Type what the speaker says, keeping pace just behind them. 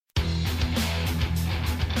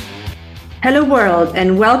Hello world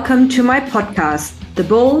and welcome to my podcast, The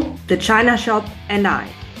Bull, The China Shop and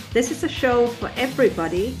I. This is a show for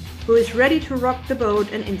everybody who is ready to rock the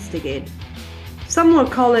boat and instigate. Some will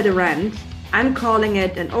call it a rant. I'm calling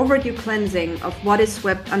it an overdue cleansing of what is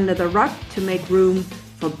swept under the rug to make room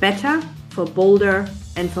for better, for bolder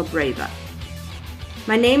and for braver.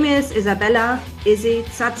 My name is Isabella Izzy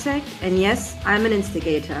Tsatsek and yes, I'm an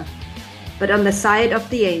instigator, but on the side of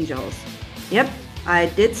the angels. Yep. I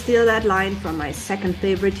did steal that line from my second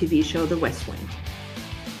favorite TV show, The West Wing.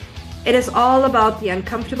 It is all about the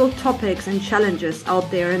uncomfortable topics and challenges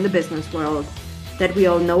out there in the business world that we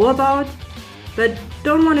all know about, but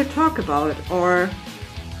don't want to talk about, or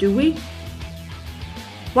do we?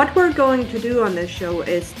 What we're going to do on this show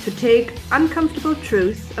is to take uncomfortable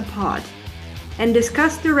truths apart and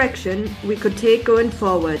discuss direction we could take going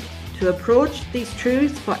forward to approach these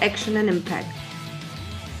truths for action and impact.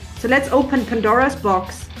 So let's open Pandora's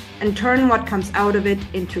box and turn what comes out of it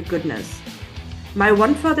into goodness. My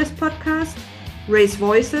want for this podcast: raise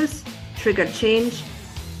voices, trigger change,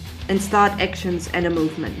 and start actions and a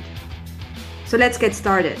movement. So let's get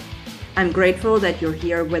started. I'm grateful that you're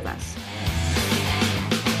here with us.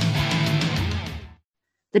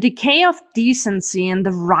 The decay of decency and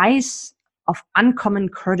the rise of uncommon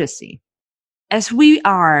courtesy. As we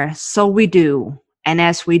are, so we do. And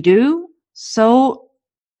as we do, so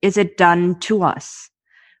is it done to us?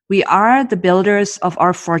 We are the builders of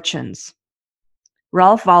our fortunes.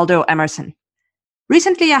 Ralph Waldo Emerson.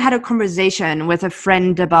 Recently, I had a conversation with a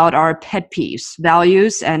friend about our pet peeves,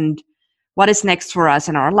 values, and what is next for us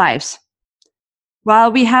in our lives.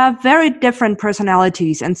 While we have very different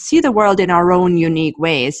personalities and see the world in our own unique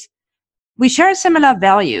ways, we share similar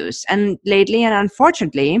values and lately and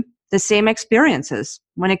unfortunately, the same experiences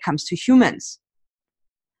when it comes to humans.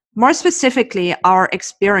 More specifically, our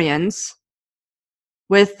experience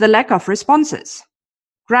with the lack of responses.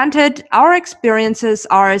 Granted, our experiences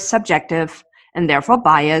are subjective and therefore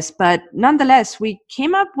biased, but nonetheless, we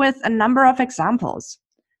came up with a number of examples.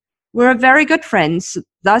 We're very good friends,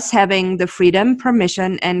 thus having the freedom,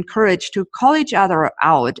 permission, and courage to call each other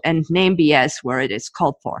out and name BS where it is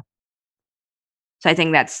called for. So I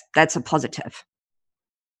think that's a positive.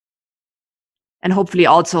 And hopefully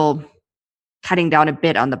also cutting down a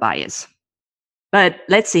bit on the bias. But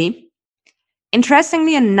let's see.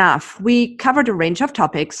 Interestingly enough, we covered a range of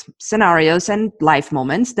topics, scenarios, and life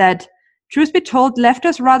moments that, truth be told, left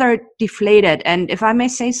us rather deflated and, if I may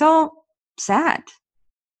say so, sad.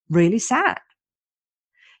 Really sad.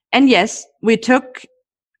 And yes, we took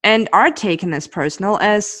and are taken as personal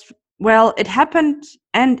as, well, it happened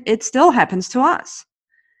and it still happens to us.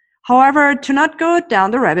 However, to not go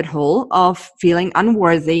down the rabbit hole of feeling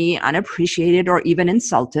unworthy, unappreciated, or even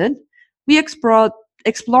insulted, we explored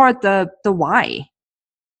the why.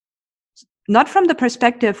 Not from the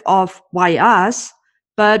perspective of why us,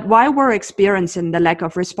 but why we're experiencing the lack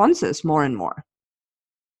of responses more and more.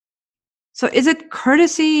 So is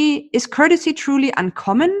courtesy truly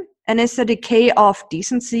uncommon? And is the decay of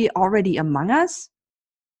decency already among us?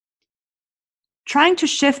 Trying to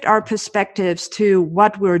shift our perspectives to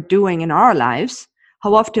what we're doing in our lives,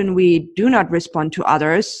 how often we do not respond to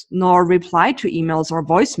others, nor reply to emails or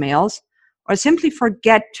voicemails, or simply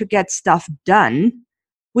forget to get stuff done,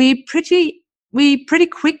 we pretty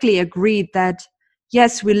quickly agreed that,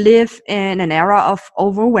 yes, we live in an era of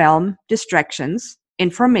overwhelm, distractions,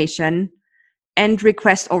 information, and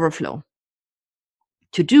request overflow.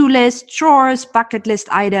 To-do lists, chores, bucket list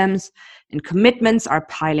items, and commitments are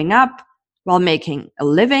piling up, while making a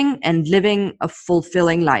living and living a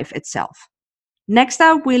fulfilling life itself. Next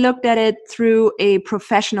up, we looked at it through a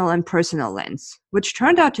professional and personal lens, which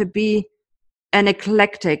turned out to be an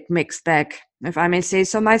eclectic mixed bag, if I may say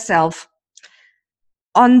so myself.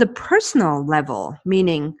 On the personal level,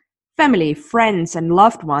 meaning family, friends, and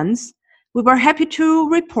loved ones, we were happy to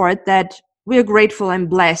report that we are grateful and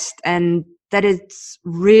blessed, and that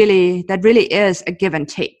really is a give and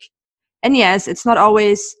take. And yes, it's not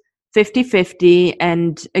always 50-50,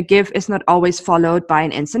 and a give is not always followed by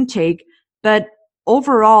an instant take, but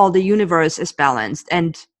overall the universe is balanced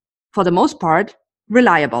and, for the most part,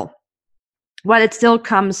 reliable, while it still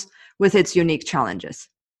comes with its unique challenges.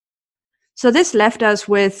 So this left us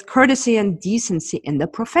with courtesy and decency in the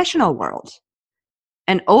professional world.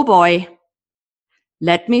 And oh boy,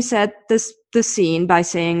 let me set the scene by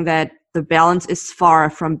saying that the balance is far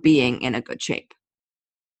from being in a good shape.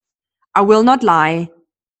 I will not lie.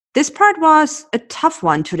 This part was a tough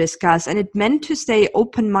one to discuss, and it meant to stay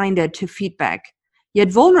open-minded to feedback, yet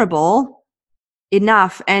vulnerable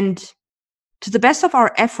enough and, to the best of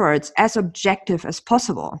our efforts, as objective as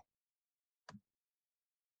possible.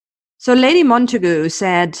 So Lady Montagu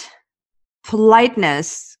said,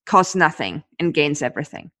 politeness costs nothing and gains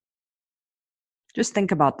everything. Just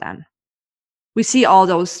think about that. We see all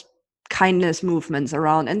those kindness movements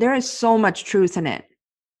around, and there is so much truth in it.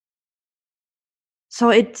 So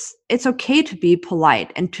it's okay to be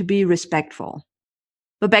polite and to be respectful.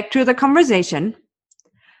 But back to the conversation.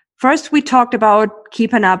 First, we talked about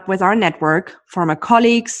keeping up with our network, former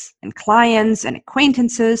colleagues and clients and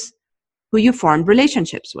acquaintances who you formed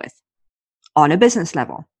relationships with on a business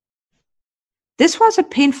level. This was a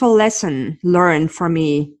painful lesson learned for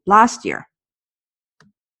me last year.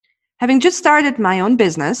 Having just started my own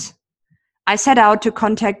business, I set out to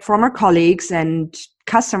contact former colleagues and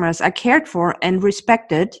customers I cared for and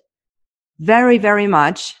respected very, very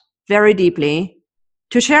much, very deeply,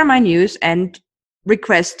 to share my news and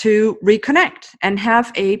request to reconnect and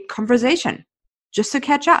have a conversation, just to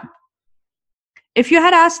catch up. If you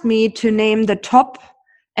had asked me to name the top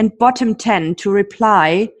and bottom 10 to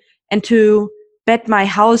reply and to bet my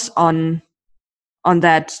house on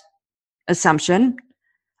that assumption,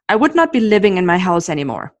 I would not be living in my house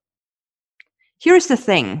anymore. Here's the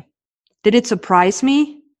thing. Did it surprise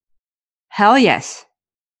me? Hell yes.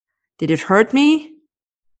 Did it hurt me?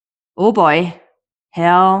 Oh boy.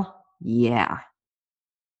 Hell yeah.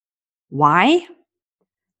 Why?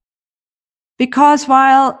 Because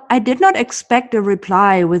while I did not expect a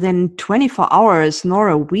reply within 24 hours nor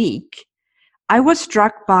a week, I was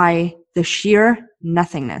struck by the sheer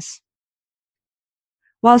nothingness.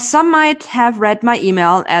 While some might have read my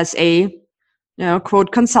email as a,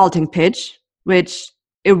 quote, consulting pitch, which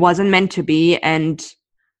it wasn't meant to be, and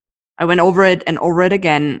I went over it and over it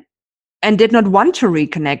again and did not want to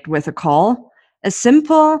reconnect with a call, a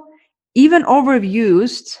simple, even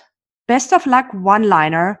overused, best of luck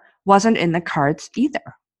one-liner wasn't in the cards either.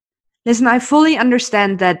 Listen, I fully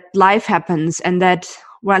understand that life happens and that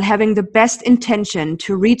while having the best intention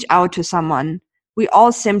to reach out to someone, we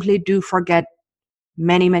all simply do forget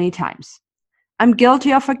many, many times. I'm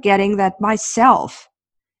guilty of forgetting that myself.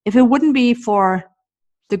 If it wouldn't be for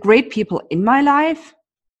the great people in my life,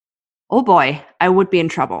 oh boy, I would be in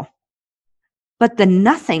trouble. But the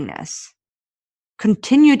nothingness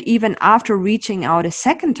continued even after reaching out a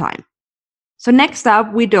second time. So next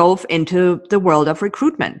up, we dove into the world of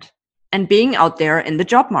recruitment and being out there in the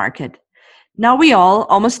job market. Now we all,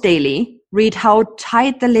 almost daily, read how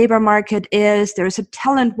tight the labor market is. There's a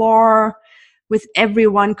talent war with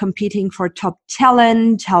everyone competing for top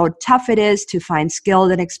talent, how tough it is to find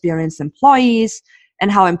skilled and experienced employees,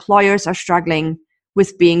 and how employers are struggling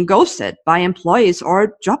with being ghosted by employees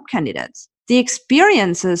or job candidates. The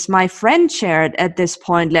experiences my friend shared at this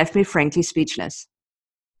point left me frankly speechless.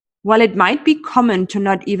 While it might be common to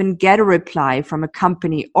not even get a reply from a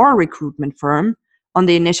company or a recruitment firm on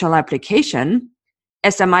the initial application,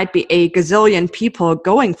 as there might be a gazillion people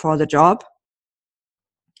going for the job,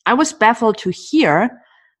 I was baffled to hear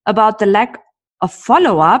about the lack of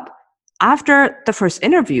follow-up after the first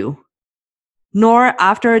interview, nor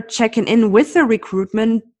after checking in with the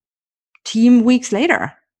recruitment team weeks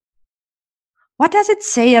later. What does it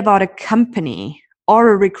say about a company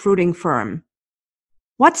or a recruiting firm?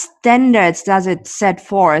 What standards does it set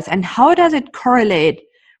forth, and how does it correlate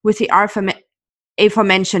with the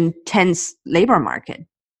aforementioned tense labor market?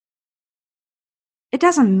 It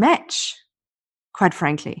doesn't match, quite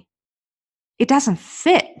frankly. It doesn't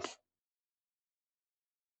fit.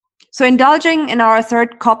 So indulging in our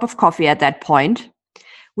third cup of coffee at that point,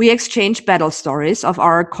 we exchanged battle stories of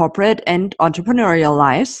our corporate and entrepreneurial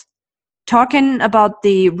lives, talking about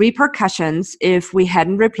the repercussions if we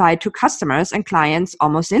hadn't replied to customers and clients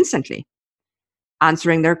almost instantly,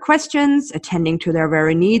 answering their questions, attending to their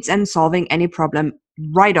very needs, and solving any problem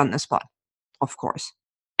right on the spot, of course.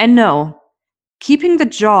 And no, keeping the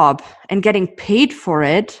job and getting paid for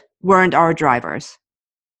it weren't our drivers,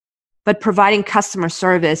 but providing customer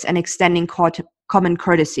service and extending common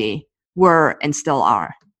courtesy were and still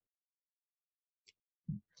are.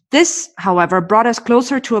 This, however, brought us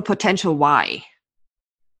closer to a potential why.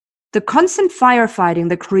 The constant firefighting,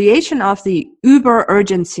 the creation of the uber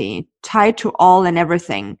urgency tied to all and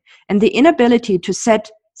everything, and the inability to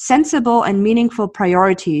set sensible and meaningful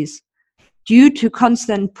priorities due to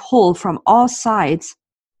constant pull from all sides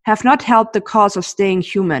have not helped the cause of staying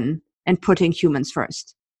human and putting humans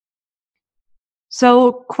first.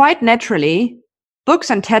 So quite naturally,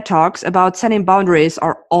 books and TED Talks about setting boundaries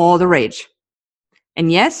are all the rage. And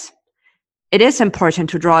yes, it is important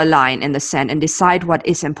to draw a line in the sand and decide what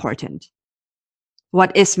is important,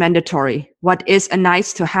 what is mandatory, what is a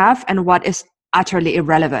nice to have, and what is utterly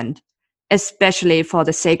irrelevant, especially for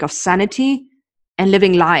the sake of sanity and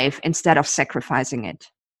living life instead of sacrificing it.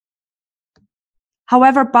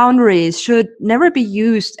 However, boundaries should never be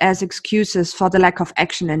used as excuses for the lack of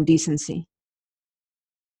action and decency.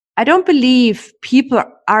 I don't believe people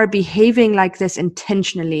are behaving like this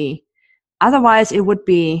intentionally. Otherwise, it would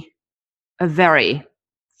be a very,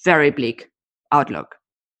 very bleak outlook.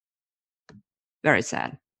 Very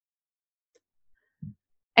sad.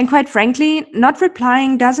 And quite frankly, not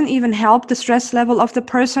replying doesn't even help the stress level of the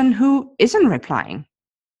person who isn't replying.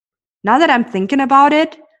 Now that I'm thinking about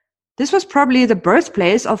it, this was probably the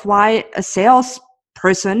birthplace of why a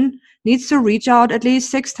salesperson needs to reach out at least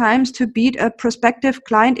 6 times to beat a prospective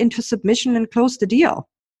client into submission and close the deal.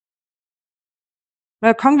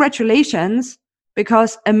 Well, congratulations,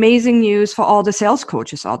 because amazing news for all the sales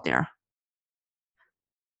coaches out there.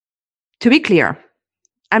 To be clear,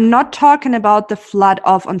 I'm not talking about the flood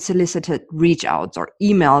of unsolicited reach outs or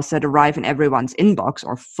emails that arrive in everyone's inbox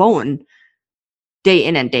or phone day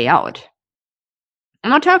in and day out. I'm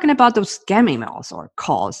not talking about those scam emails or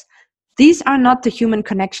calls. These are not the human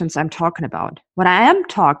connections I'm talking about. What I am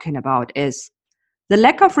talking about is the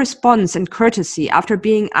lack of response and courtesy after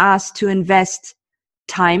being asked to invest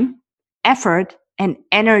time, effort, and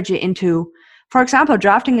energy into, for example,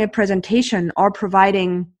 drafting a presentation or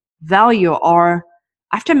providing value, or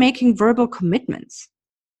after making verbal commitments.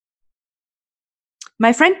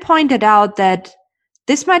 My friend pointed out that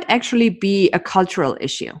this might actually be a cultural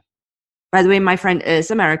issue. By the way, my friend is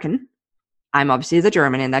American. I'm obviously the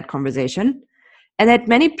German in that conversation. And that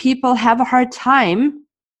many people have a hard time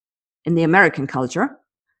in the American culture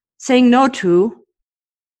saying no to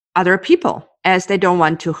other people, as they don't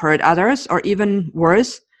want to hurt others, or even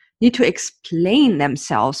worse, need to explain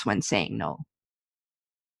themselves when saying no.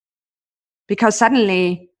 Because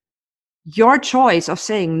suddenly your choice of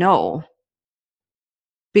saying no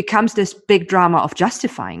becomes this big drama of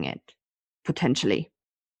justifying it, potentially.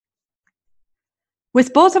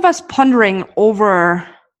 With both of us pondering over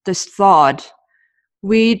this thought,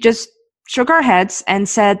 we just shook our heads and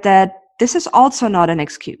said that this is also not an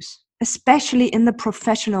excuse, especially in the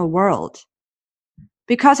professional world.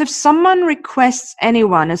 Because if someone requests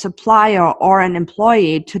anyone, a supplier or an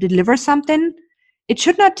employee, to deliver something, it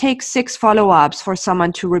should not take 6 follow-ups for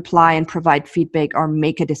someone to reply and provide feedback or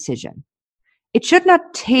make a decision. It should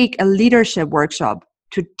not take a leadership workshop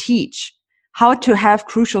to teach how to have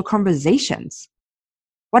crucial conversations.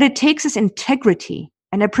 What it takes is integrity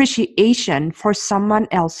and appreciation for someone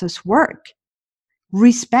else's work,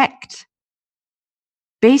 respect,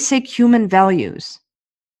 basic human values.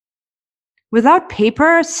 Without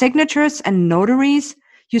paper, signatures, and notaries,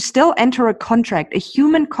 you still enter a contract, a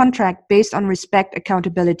human contract based on respect,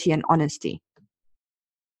 accountability, and honesty.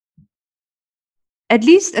 At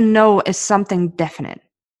least a no is something definite.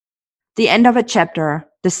 The end of a chapter,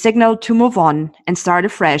 the signal to move on and start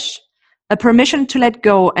afresh, a permission to let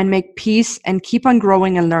go and make peace and keep on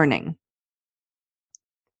growing and learning.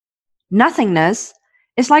 Nothingness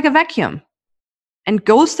is like a vacuum, and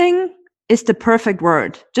ghosting is the perfect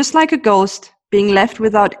word. Just like a ghost, being left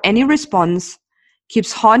without any response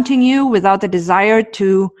keeps haunting you without the desire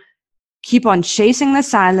to keep on chasing the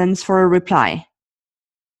silence for a reply,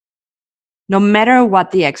 no matter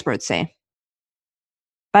what the experts say.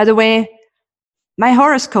 By the way, my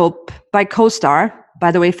horoscope by CoStar,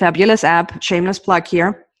 by the way, fabulous app, shameless plug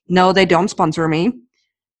here. No, they don't sponsor me.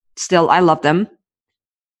 Still, I love them.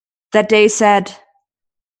 That day said,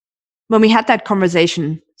 when we had that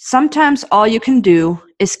conversation, sometimes all you can do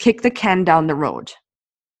is kick the can down the road.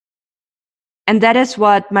 And that is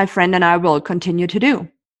what my friend and I will continue to do.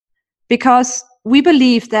 Because we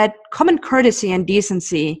believe that common courtesy and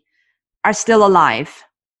decency are still alive,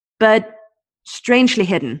 but strangely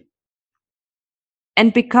hidden.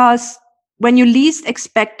 And because when you least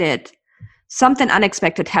expect it, something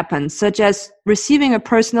unexpected happens, such as receiving a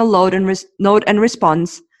personal note and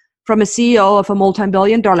response from a CEO of a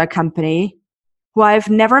multi-billion-dollar company who I've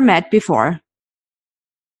never met before.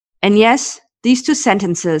 And yes, these 2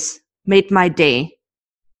 sentences made my day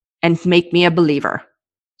and make me a believer.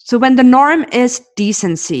 So when the norm is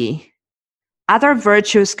decency, other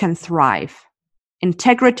virtues can thrive.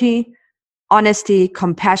 Integrity, honesty,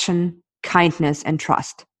 compassion, kindness, and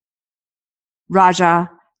trust. Raja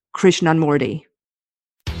Krishnamurti.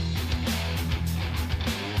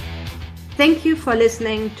 Thank you for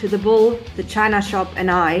listening to The Bull, The China Shop, and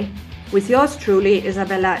I, with yours truly,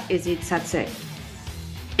 Isabella Izitsatse.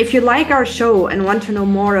 If you like our show and want to know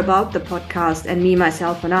more about the podcast and me,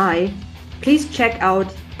 myself, and I, please check out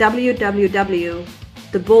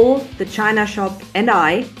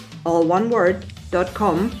www.thebulllthechinashopandI, all one word,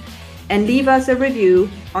 .com, and leave us a review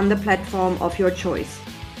on the platform of your choice.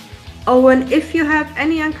 Oh, and if you have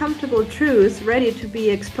any uncomfortable truths ready to be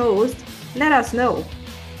exposed, Let us know.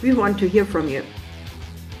 We want to hear from you.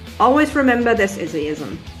 Always remember this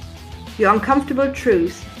essayism. Your uncomfortable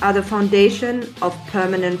truths are the foundation of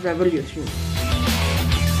permanent revolution.